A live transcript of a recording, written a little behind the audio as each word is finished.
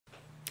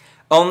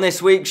On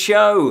this week's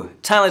show,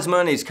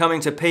 Talisman is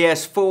coming to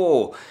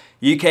PS4,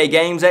 UK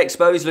Games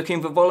Expo is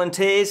looking for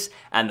volunteers,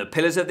 and the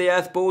Pillars of the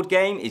Earth board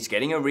game is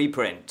getting a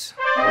reprint.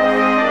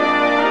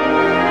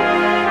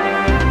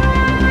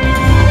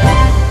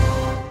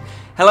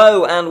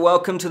 Hello and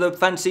welcome to the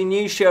Fantasy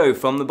News Show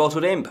from the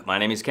Bottled Imp. My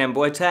name is Ken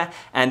Boyter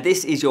and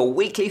this is your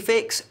weekly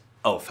fix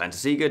of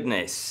fantasy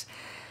goodness.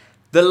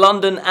 The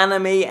London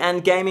Anime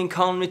and Gaming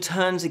Con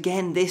returns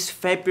again this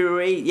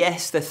February.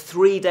 Yes, the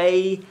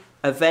 3-day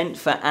event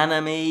for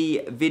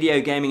anime,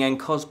 video gaming and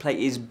cosplay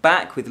is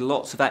back with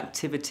lots of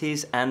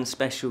activities and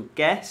special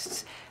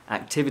guests.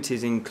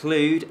 Activities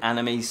include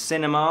anime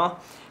cinema,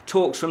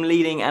 talks from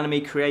leading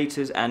anime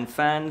creators and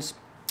fans,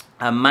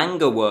 a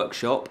manga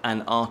workshop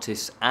and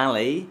artist's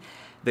alley,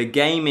 the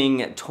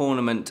gaming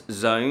tournament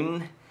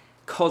zone,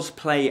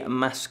 cosplay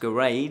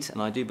masquerade, and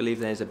I do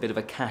believe there's a bit of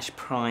a cash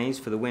prize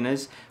for the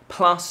winners,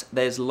 plus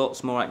there's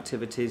lots more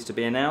activities to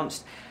be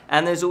announced,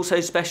 and there's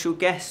also special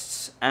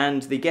guests,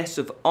 and the guests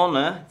of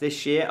honour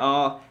this year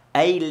are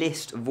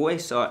A-list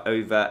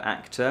voice-over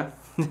actor,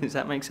 does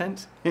that make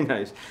sense? Who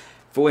knows?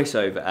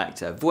 Voice-over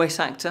actor. Voice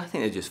actor? I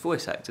think they're just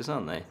voice actors,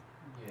 aren't they?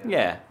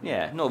 Yeah,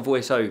 not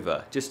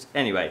voice-over. Just,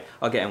 anyway,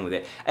 I'll get on with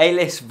it.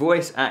 A-list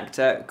voice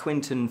actor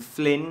Quinton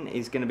Flynn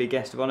is going to be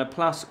guest of honour,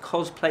 plus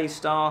cosplay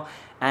star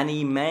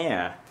Annie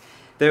Mayer.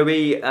 There will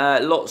be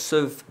lots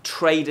of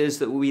traders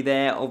that will be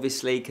there,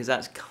 obviously, because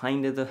that's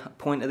kind of the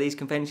point of these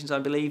conventions, I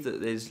believe,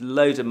 that there's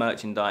loads of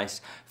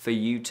merchandise for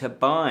you to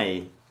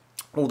buy.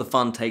 All the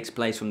fun takes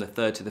place from the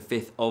 3rd to the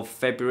 5th of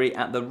February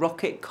at the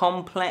Rocket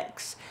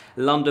Complex,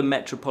 London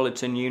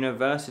Metropolitan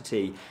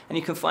University. And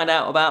you can find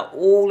out about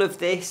all of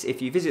this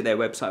if you visit their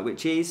website,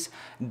 which is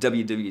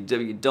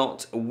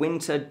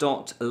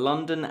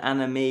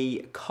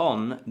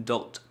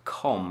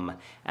www.winter.londonanimecon.com.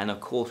 And of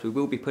course, we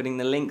will be putting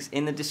the links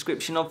in the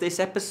description of this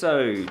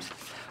episode.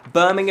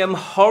 Birmingham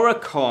Horror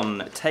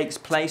Con takes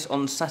place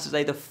on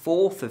Saturday the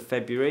 4th of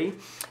February.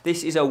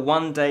 This is a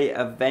one-day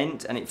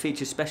event and it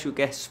features special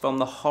guests from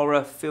the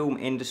horror film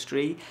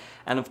industry,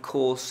 and of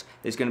course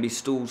there's going to be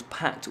stalls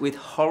packed with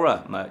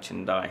horror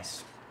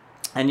merchandise.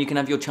 And you can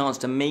have your chance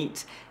to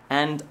meet,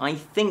 and I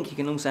think you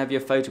can also have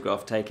your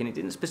photograph taken. It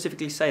didn't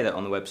specifically say that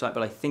on the website,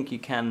 but I think you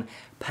can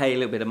pay a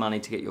little bit of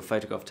money to get your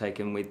photograph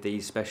taken with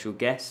these special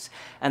guests.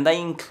 And they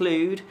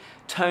include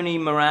Tony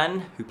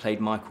Moran, who played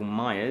Michael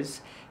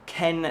Myers,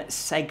 Ken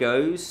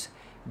Segos,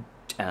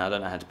 and I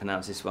don't know how to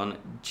pronounce this one,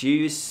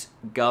 Juice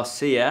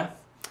Garcia,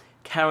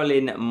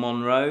 Carolyn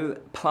Monroe,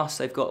 plus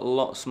they've got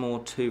lots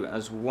more too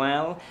as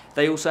well.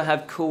 They also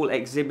have cool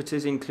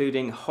exhibitors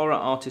including horror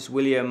artist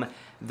William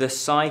the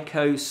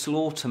Psycho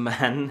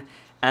Slaughterman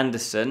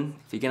Anderson.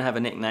 If you're going to have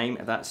a nickname,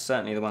 that's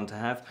certainly the one to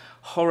have.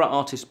 Horror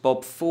artist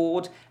Bob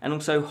Ford, and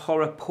also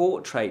horror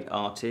portrait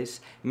artist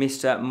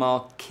Mr.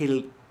 Mark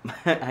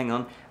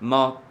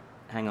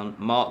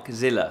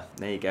Ziller.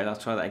 There you go, I'll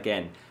try that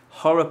again.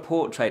 Horror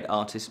portrait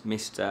artist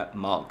Mr.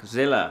 Mark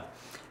Ziller.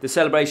 The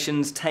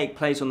celebrations take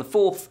place on the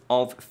 4th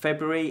of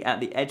February at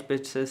the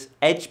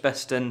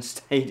Edgbaston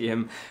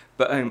Stadium,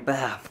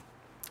 Birmingham.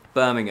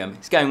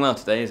 It's going well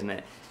today, isn't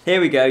it?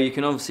 Here we go, you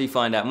can obviously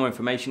find out more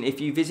information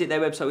if you visit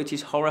their website, which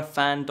is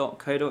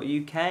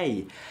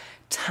horrorfan.co.uk.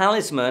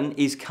 Talisman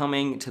is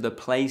coming to the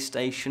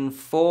PlayStation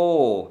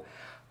 4.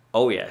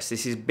 Oh yes,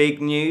 this is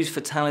big news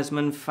for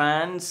Talisman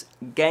fans.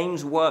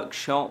 Games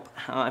Workshop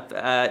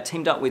have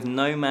teamed up with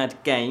Nomad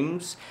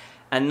Games,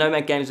 and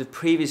Nomad Games have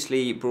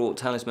previously brought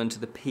Talisman to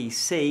the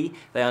PC.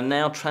 They are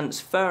now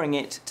transferring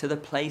it to the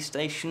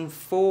PlayStation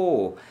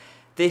 4.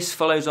 This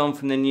follows on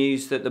from the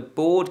news that the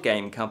board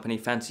game company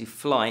Fantasy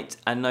Flight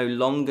are no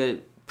longer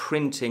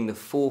printing the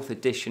 4th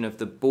edition of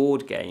the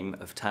board game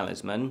of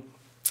Talisman.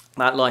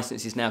 That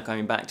license is now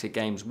coming back to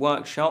Games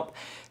Workshop,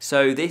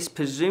 so this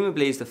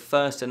presumably is the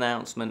first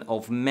announcement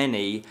of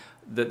many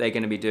that they're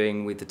going to be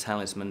doing with the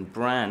Talisman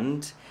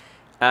brand.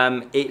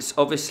 It's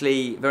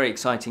obviously very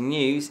exciting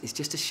news. It's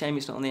just a shame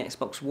it's not on the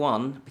Xbox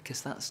One,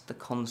 because that's the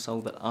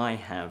console that I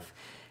have.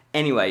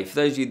 Anyway, for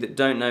those of you that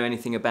don't know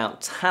anything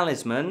about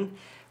Talisman,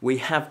 we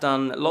have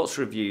done lots of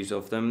reviews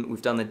of them.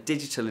 We've done the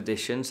digital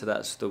edition, so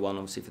that's the one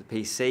obviously for the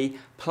PC.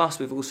 Plus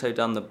we've also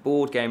done the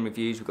board game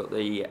reviews. We've got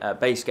the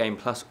base game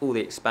plus all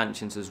the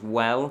expansions as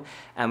well.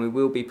 And we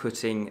will be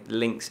putting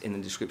links in the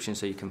description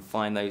so you can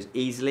find those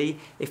easily.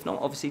 If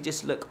not, obviously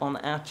just look on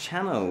our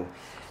channel.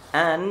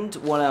 And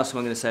what else am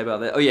I going to say about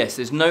that? Oh yes,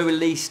 there's no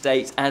release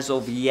date as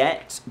of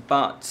yet,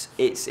 but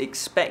it's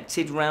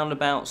expected round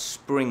about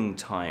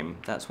springtime.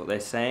 That's what they're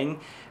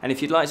saying. And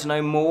if you'd like to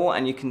know more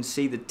and you can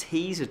see the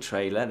teaser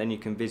trailer, then you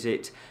can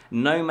visit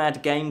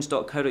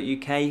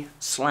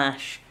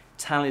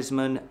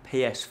nomadgames.co.uk/Talisman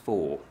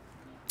PS4.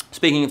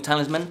 Speaking of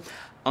Talisman,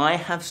 I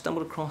have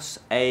stumbled across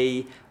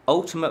a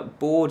ultimate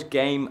board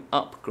game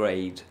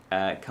upgrade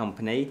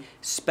company,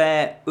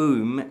 Spare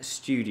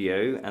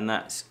Studio, and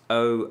that's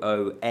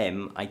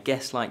OOM, I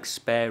guess like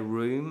spare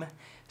room.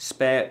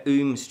 Spare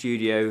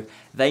Studio.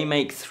 They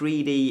make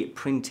 3D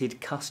printed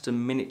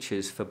custom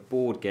miniatures for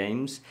board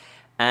games,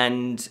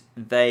 and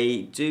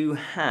they do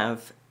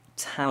have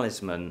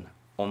Talisman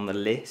on the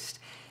list.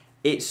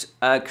 It's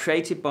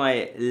created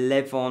by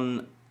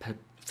Levon,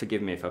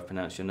 forgive me if I've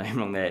pronounced your name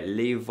wrong there,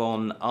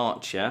 Levon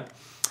Archer,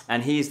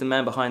 and he is the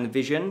man behind the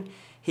vision.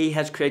 He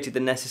has created the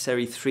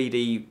necessary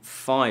 3D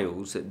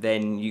files that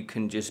then you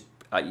can just,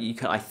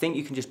 I think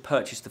you can just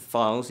purchase the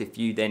files if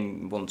you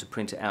then want to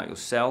print it out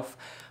yourself,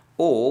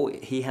 or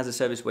he has a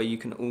service where you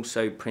can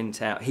also he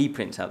prints out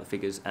the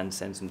figures and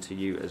sends them to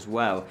you as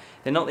well.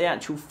 They're not the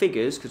actual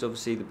figures, because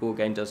obviously the board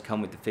game does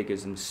come with the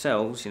figures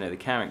themselves, you know, the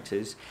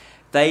characters.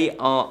 They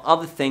are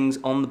other things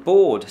on the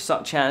board,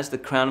 such as the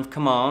Crown of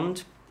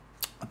Command,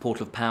 a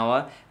Portal of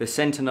Power, the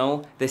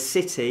Sentinel, the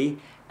City,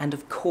 and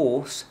of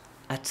course,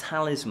 a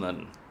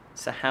Talisman.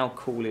 So how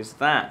cool is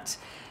that?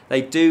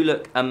 They do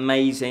look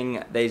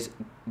amazing.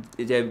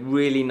 They're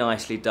really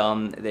nicely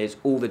done. There's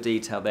all the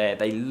detail there.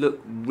 They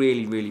look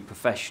really, really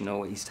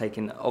professional. He's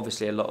taken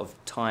obviously a lot of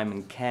time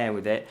and care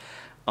with it.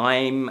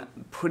 I'm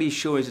pretty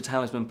sure he's a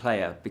Talisman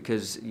player,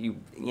 because you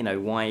know,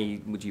 why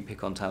would you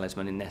pick on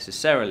Talisman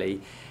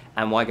necessarily,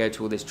 and why go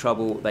to all this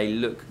trouble? They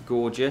look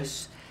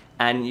gorgeous.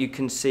 And you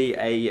can see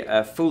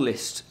a full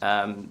list,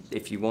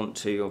 if you want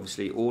to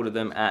obviously order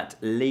them, at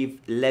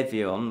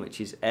Levion,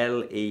 which is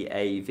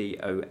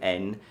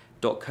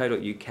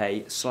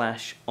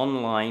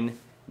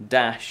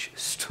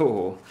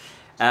leavon.co.uk/online-store.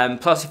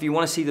 Plus, if you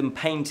want to see them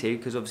painted,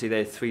 because obviously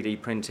they're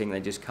 3D printing, they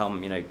just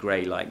come, you know,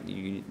 grey like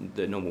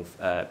the normal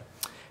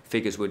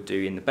figures would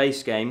do in the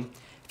base game.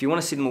 If you want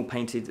to see them all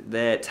painted,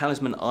 they're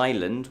Talisman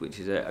Island, which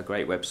is a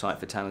great website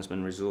for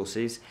Talisman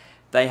resources.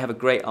 They have a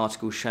great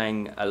article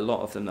showing a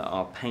lot of them that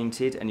are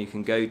painted, and you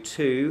can go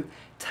to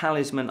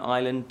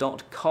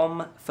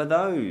talismanisland.com for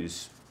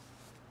those.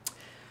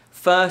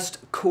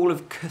 First, Call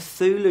of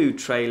Cthulhu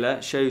trailer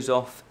shows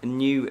off a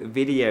new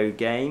video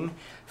game.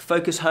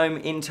 Focus Home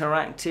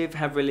Interactive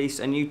have released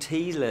a new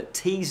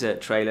teaser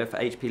trailer for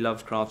H.P.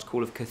 Lovecraft's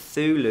Call of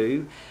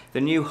Cthulhu. The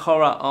new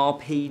horror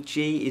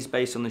RPG is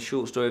based on the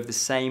short story of the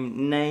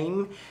same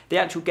name. The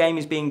actual game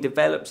is being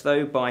developed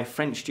though by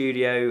French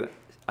studio,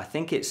 I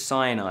think it's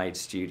Cyanide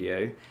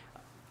Studio,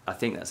 I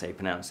think that's how you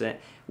pronounce it,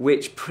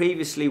 which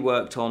previously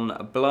worked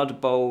on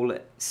Blood Bowl.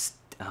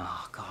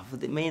 Oh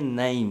God, me and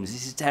names,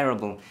 this is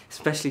terrible,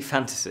 especially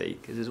fantasy,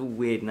 because there's all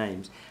weird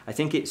names. I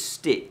think it's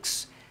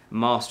Styx,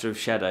 Master of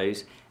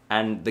Shadows,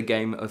 and the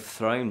Game of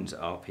Thrones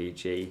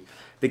RPG.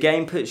 The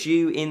game puts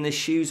you in the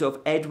shoes of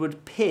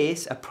Edward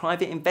Pierce, a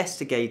private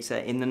investigator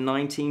in the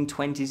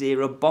 1920s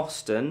era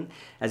Boston,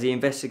 as he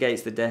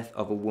investigates the death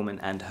of a woman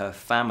and her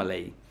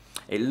family.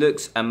 It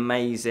looks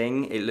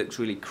amazing. It looks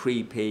really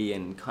creepy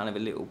and kind of a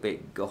little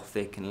bit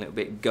gothic and a little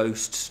bit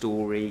ghost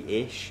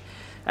story-ish.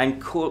 And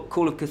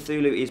Call of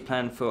Cthulhu is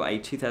planned for a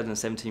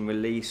 2017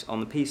 release on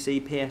the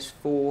PC,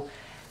 PS4,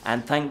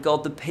 and thank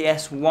God the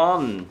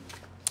PS1.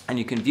 And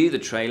you can view the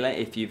trailer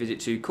if you visit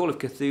to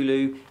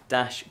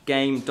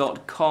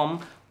callofcthulhu-game.com,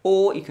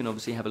 or you can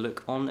obviously have a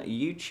look on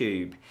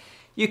YouTube.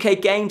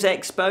 UK Games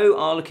Expo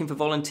are looking for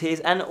volunteers,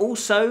 and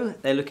also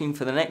they're looking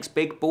for the next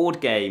big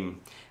board game.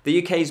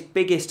 The UK's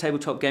biggest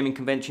tabletop gaming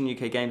convention,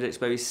 UK Games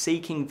Expo, is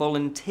seeking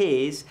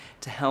volunteers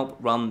to help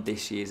run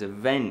this year's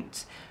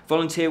event.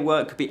 Volunteer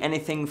work could be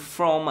anything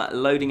from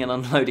loading and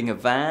unloading a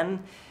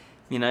van,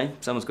 you know,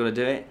 someone's got to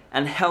do it,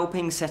 and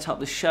helping set up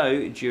the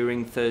show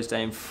during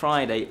Thursday and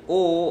Friday,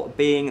 or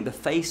being the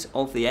face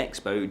of the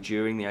expo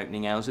during the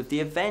opening hours of the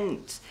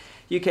event.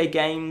 UK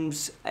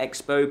Games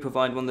Expo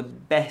provide one of the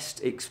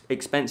best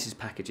expenses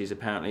packages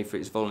apparently for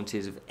its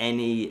volunteers of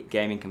any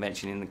gaming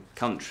convention in the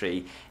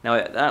country.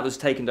 Now that was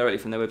taken directly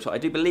from their website. I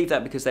do believe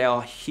that because they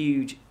are a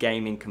huge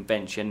gaming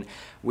convention.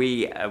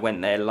 We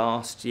went there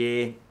last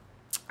year,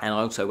 and I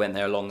also went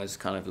there along as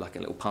kind of like a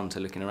little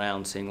punter looking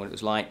around, seeing what it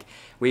was like.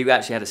 We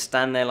actually had a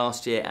stand there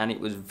last year, and it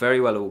was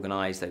very well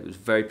organised, it was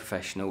very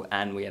professional,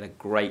 and we had a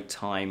great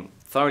time.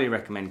 Thoroughly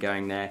recommend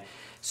going there.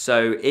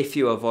 So if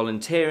you are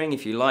volunteering,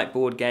 if you like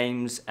board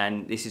games,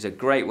 and this is a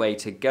great way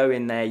to go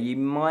in there, you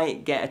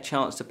might get a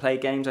chance to play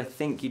games. I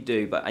think you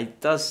do, but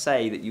it does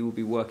say that you will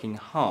be working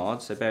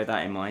hard, so bear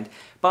that in mind.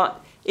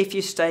 But if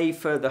you stay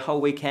for the whole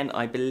weekend,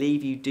 I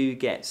believe you do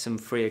get some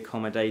free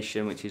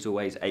accommodation, which is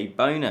always a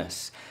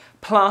bonus.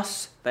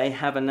 Plus, they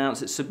have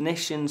announced that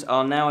submissions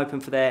are now open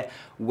for their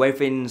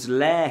Weaven's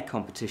Lair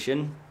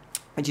competition,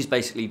 which is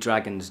basically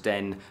Dragon's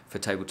Den for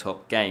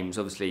tabletop games.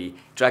 Obviously,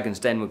 Dragon's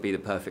Den would be the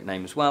perfect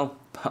name as well,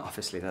 but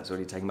obviously that's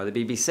already taken by the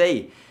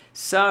BBC.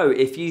 So,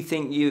 if you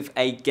think you've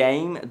a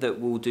game that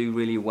will do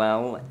really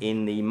well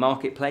in the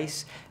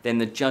marketplace, then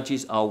the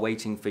judges are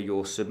waiting for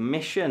your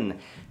submission.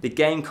 The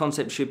game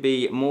concept should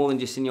be more than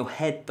just in your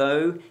head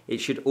though. It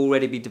should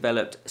already be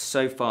developed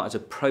so far as a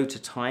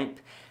prototype,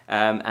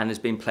 and has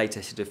been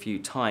playtested a few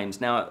times.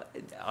 Now,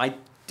 I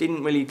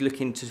didn't really look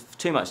into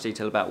too much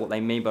detail about what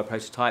they mean by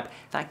prototype.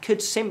 That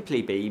could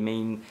simply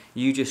mean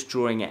you just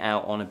drawing it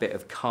out on a bit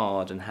of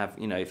card and have,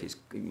 you know, if it's,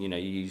 you know,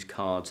 you use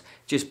cards,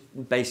 just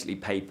basically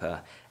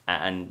paper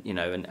and, you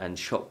know, and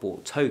shop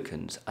bought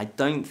tokens. I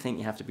don't think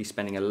you have to be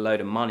spending a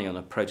load of money on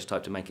a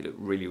prototype to make it look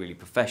really, really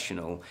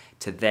professional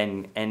to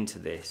then enter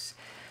this.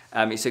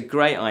 It's a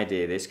great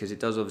idea, this, because it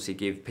does obviously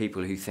give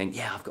people who think,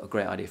 yeah, I've got a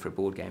great idea for a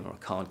board game or a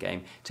card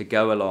game, to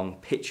go along,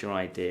 pitch your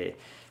idea.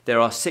 There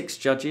are 6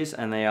 judges,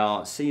 and they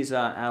are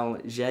Cesar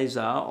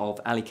Algezar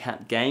of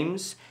Alicat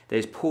Games.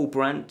 There's Paul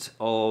Brandt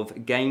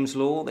of Games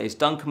Law. There's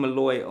Duncan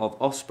Malloy of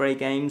Osprey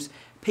Games.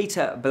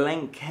 Peter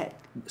Blenkhahn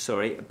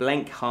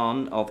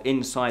of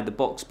Inside the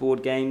Box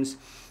Board Games.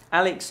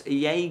 Alex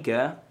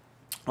Yeager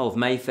of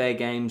Mayfair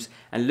Games,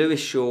 and Lewis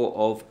Shaw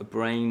of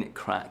Brain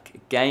Crack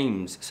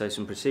Games. So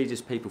some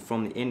prestigious people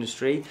from the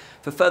industry.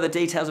 For further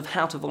details of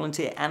how to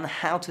volunteer and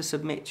how to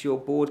submit your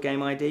board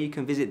game idea, you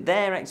can visit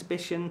their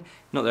exhibition,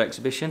 not their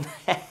exhibition,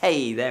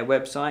 hey, their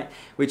website,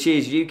 which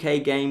is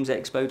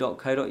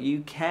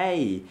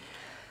ukgamesexpo.co.uk.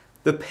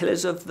 The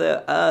Pillars of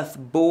the Earth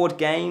board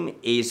game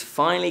is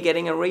finally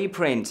getting a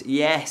reprint.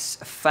 Yes,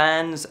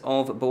 fans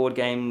of board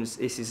games,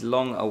 this is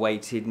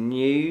long-awaited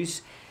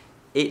news.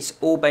 It's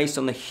all based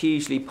on the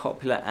hugely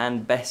popular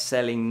and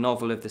best-selling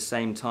novel of the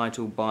same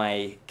title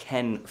by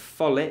Ken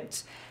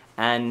Follett,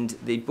 and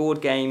the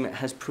board game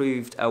has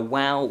proved a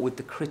wow with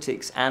the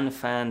critics and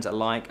fans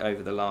alike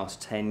over the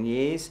last 10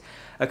 years.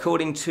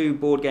 According to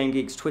Board Game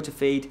Geek's Twitter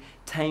feed,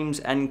 Thames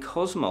and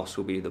Cosmos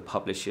will be the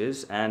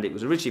publishers, and it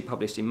was originally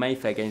published in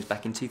Mayfair Games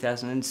back in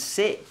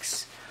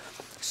 2006.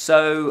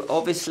 So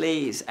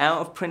obviously it's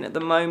out of print at the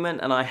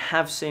moment, and I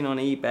have seen on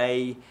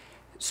eBay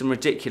some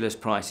ridiculous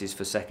prices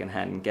for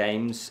second-hand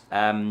games.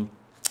 I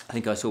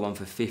think I saw one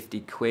for 50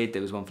 quid,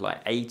 there was one for like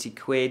 80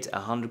 quid,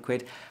 100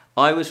 quid.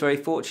 I was very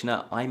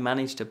fortunate, I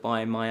managed to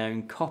buy my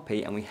own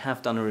copy, and we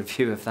have done a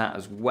review of that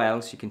as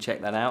well, so you can check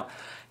that out.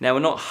 Now,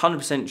 we're not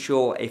 100%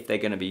 sure if they're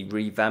going to be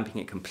revamping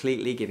it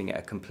completely, giving it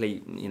a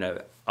complete,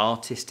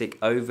 artistic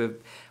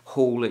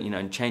overhaul,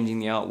 and changing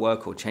the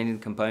artwork or changing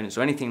the components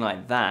or anything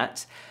like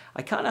that.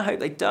 I kind of hope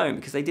they don't,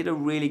 because they did a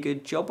really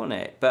good job on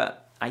it,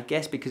 but I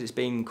guess because it's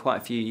been quite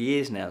a few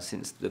years now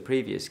since the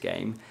previous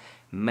game,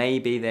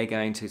 maybe they're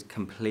going to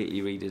completely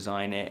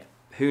redesign it.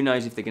 Who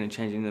knows if they're going to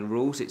change any of the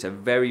rules. It's a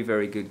very,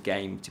 very good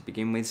game to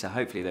begin with, so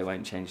hopefully they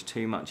won't change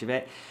too much of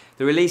it.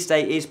 The release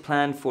date is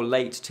planned for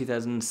late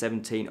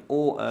 2017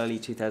 or early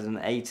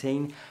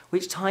 2018,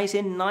 which ties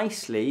in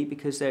nicely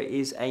because there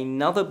is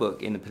another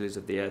book in the Pillars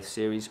of the Earth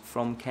series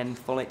from Ken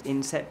Follett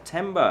in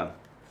September.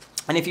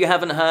 And if you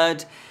haven't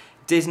heard,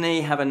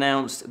 Disney have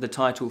announced the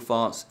title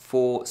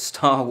for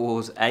Star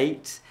Wars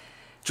 8.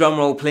 Drum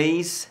roll,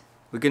 please.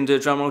 We're going to do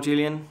a drum roll,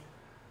 Julian?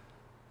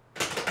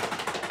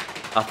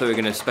 I thought we were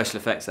going to special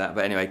effects that,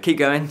 but anyway, keep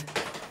going.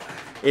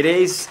 It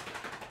is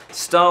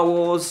Star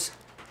Wars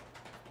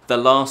The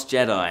Last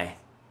Jedi.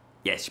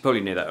 Yes, you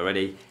probably knew that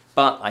already,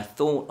 but I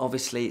thought,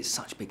 obviously, it's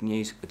such big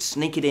news, we'd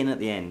sneak it in at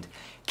the end.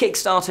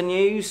 Kickstarter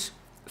news.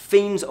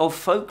 Themes of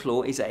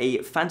Folklore is a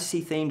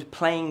fantasy-themed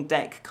playing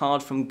deck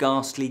card from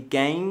Ghastly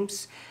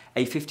Games.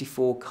 A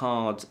 54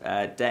 card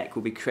deck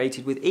will be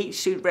created with each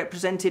suit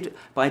represented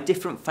by a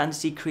different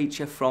fantasy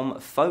creature from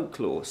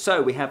folklore.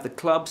 So we have the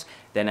clubs,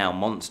 they're now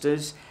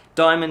monsters,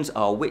 diamonds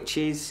are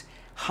witches,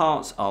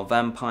 hearts are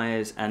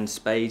vampires, and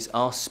spades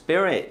are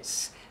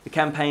spirits. The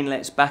campaign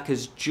lets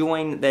backers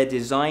join their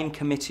design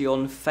committee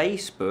on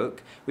Facebook,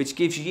 which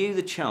gives you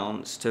the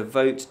chance to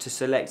vote to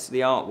select the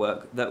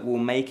artwork that will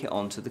make it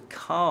onto the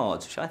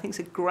cards, which I think is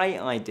a great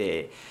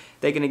idea.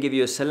 They're going to give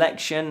you a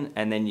selection,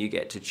 and then you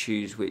get to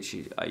choose which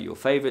are your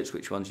favourites,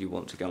 which ones you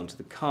want to go onto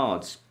the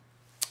cards.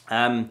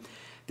 The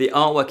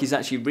artwork is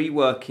actually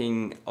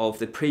reworking of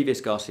the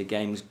previous Ghastly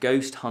Games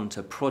Ghost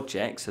Hunter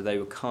project, so they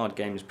were card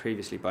games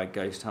previously by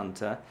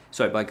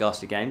by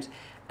Ghastly Games,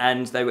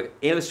 and they were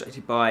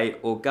illustrated by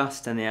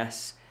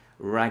Augustinius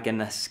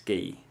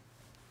Raganaski.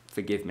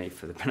 Forgive me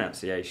for the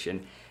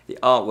pronunciation. The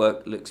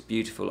artwork looks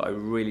beautiful. I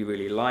really,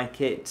 really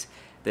like it.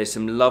 There's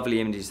some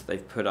lovely images that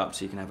they've put up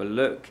so you can have a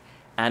look.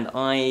 And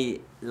I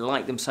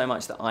like them so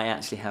much that I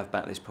actually have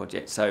backed this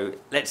project. So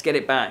let's get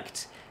it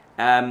backed.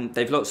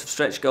 They've lots of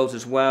stretch goals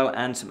as well,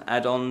 and some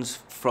add-ons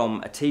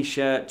from a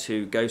t-shirt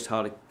to Ghost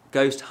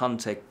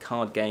Hunter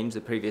card games.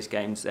 The previous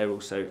games, they're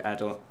also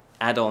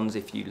add-ons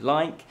if you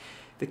like.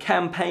 The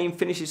campaign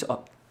finishes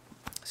on...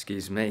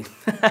 Excuse me.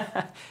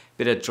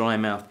 Bit of dry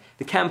mouth.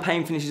 The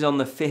campaign finishes on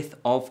the 5th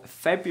of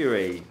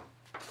February.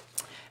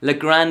 Le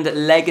Grand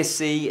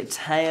Legacy,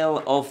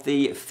 Tale of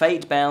the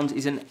Fatebound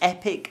is an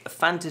epic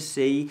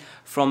fantasy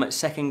from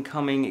Second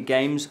Coming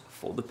Games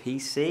for the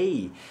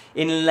PC.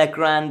 In Le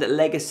Grand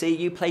Legacy,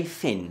 you play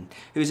Finn,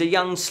 who is a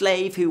young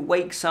slave who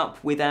wakes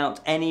up without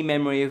any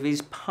memory of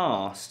his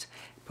past.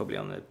 Probably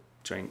on the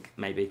drink,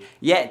 maybe.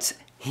 Yet,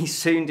 he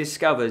soon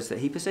discovers that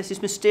he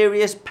possesses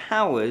mysterious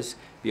powers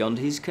beyond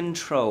his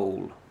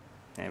control.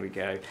 There we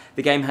go.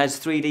 The game has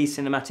 3D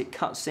cinematic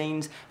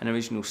cutscenes, an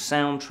original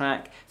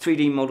soundtrack,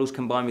 3D models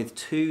combined with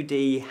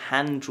 2D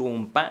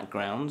hand-drawn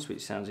backgrounds,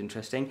 which sounds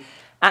interesting,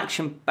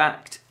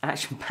 action-packed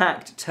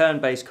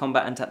turn-based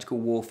combat and tactical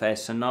warfare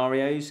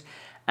scenarios,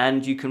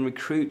 and you can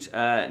recruit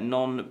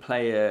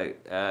non-player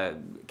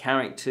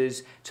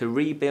characters to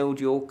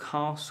rebuild your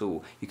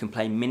castle. You can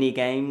play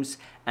mini-games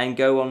and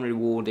go on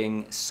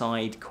rewarding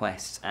side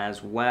quests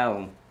as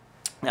well.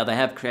 Now they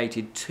have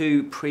created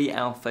 2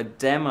 pre-alpha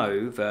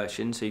demo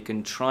versions, so you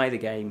can try the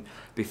game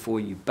before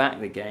you back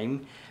the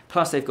game.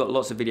 Plus they've got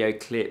lots of video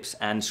clips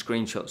and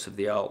screenshots of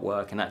the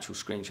artwork and actual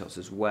screenshots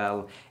as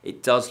well.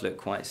 It does look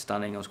quite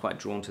stunning. I was quite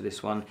drawn to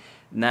this one.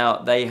 Now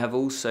they have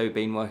also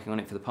been working on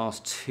it for the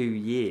past 2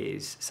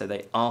 years, so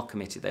they are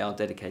committed, they are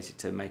dedicated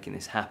to making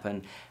this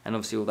happen, and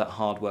obviously all that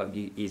hard work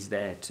is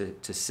there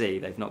to see.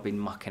 They've not been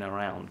mucking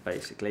around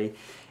basically.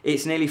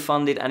 It's nearly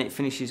funded and it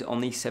finishes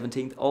on the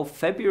 17th of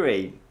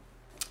February.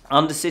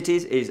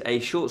 Undercities is a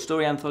short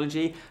story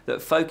anthology that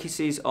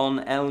focuses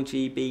on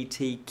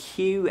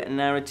LGBTQ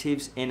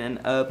narratives in an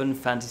urban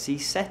fantasy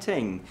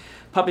setting.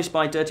 Published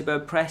by Dirty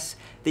Bird Press,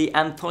 the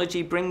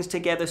anthology brings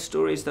together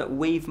stories that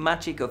weave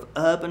magic of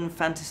urban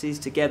fantasies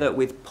together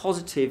with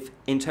positive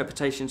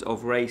interpretations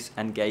of race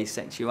and gay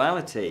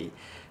sexuality.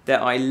 There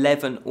are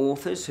 11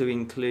 authors who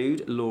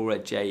include Laura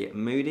J.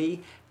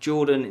 Moody,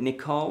 Jordan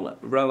Nicole,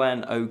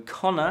 Rowan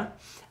O'Connor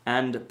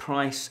and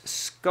Price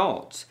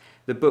Scott.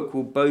 The book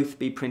will both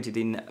be printed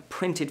in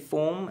printed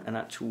form, an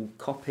actual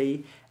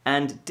copy,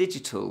 and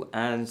digital,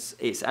 as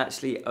it's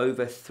actually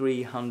over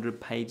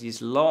 300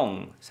 pages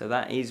long. So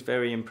that is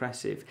very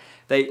impressive.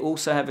 They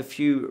also have a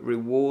few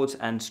rewards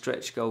and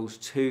stretch goals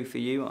too for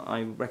you.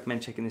 I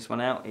recommend checking this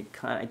one out. It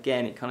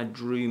kind of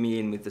drew me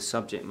in with the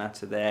subject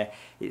matter there.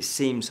 It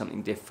seems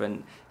something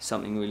different,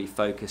 something really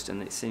focused,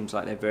 and it seems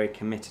like they're very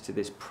committed to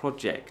this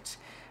project.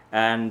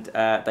 And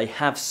they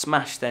have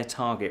smashed their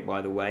target,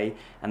 by the way,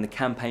 and the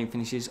campaign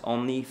finishes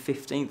on the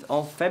 15th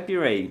of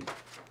February.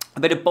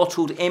 A bit of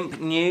Bottled Imp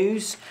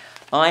news.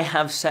 I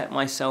have set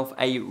myself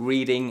a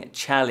reading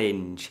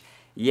challenge.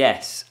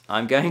 Yes,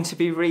 I'm going to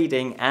be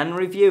reading and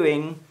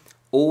reviewing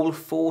all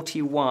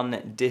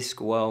 41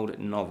 Discworld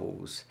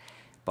novels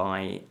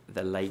by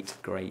the late,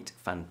 great,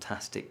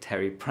 fantastic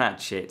Terry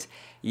Pratchett.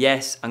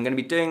 Yes, I'm going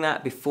to be doing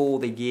that before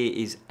the year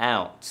is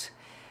out.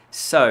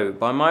 So,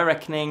 by my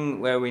reckoning,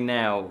 where are we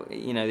now?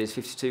 You know, there's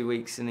 52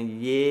 weeks in a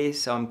year,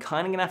 so I'm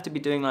kind of going to have to be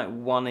doing like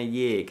 1 a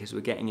year, because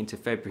we're getting into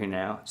February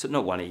now. So,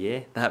 not 1 a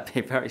year, that'd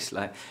be very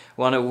slow.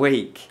 1 a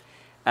week,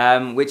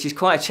 which is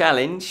quite a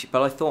challenge,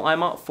 but I thought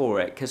I'm up for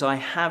it, because I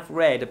have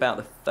read about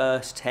the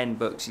first 10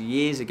 books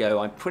years ago.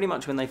 I pretty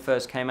much, when they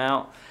first came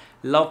out,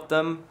 loved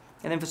them,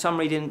 and then for some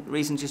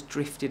reason just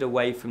drifted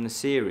away from the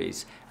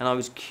series, and I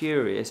was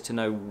curious to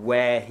know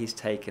where he's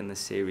taken the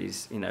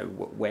series, you know,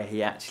 where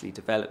he actually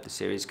developed the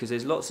series, because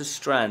there's lots of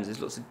strands,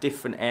 there's lots of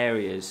different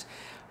areas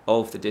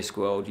of the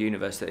Discworld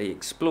universe that he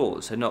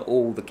explores, so not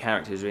all the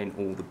characters are in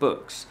all the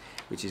books,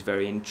 which is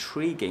very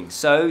intriguing.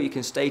 So you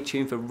can stay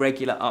tuned for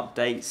regular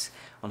updates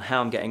on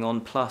how I'm getting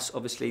on, plus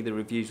obviously the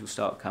reviews will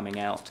start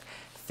coming out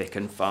thick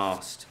and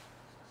fast.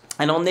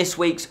 And on this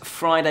week's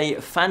Friday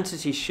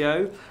Fantasy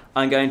Show,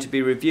 I'm going to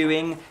be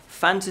reviewing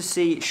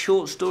fantasy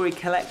short story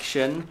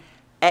collection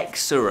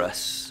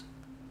Exorus,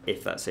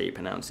 if that's how you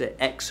pronounce it.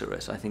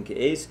 Exorus, I think it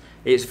is.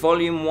 It's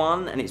volume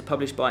 1 and it's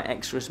published by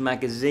Exorus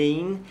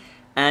magazine,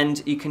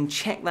 and you can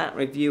check that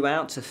review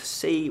out to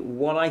see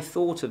what I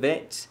thought of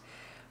it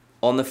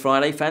on the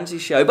Friday Fantasy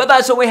Show. But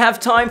that's all we have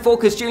time for,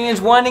 because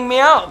Julian's winding me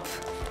up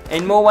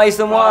in more ways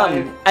than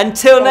one.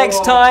 Until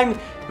next time,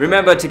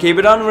 remember to keep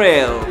it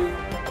unreal.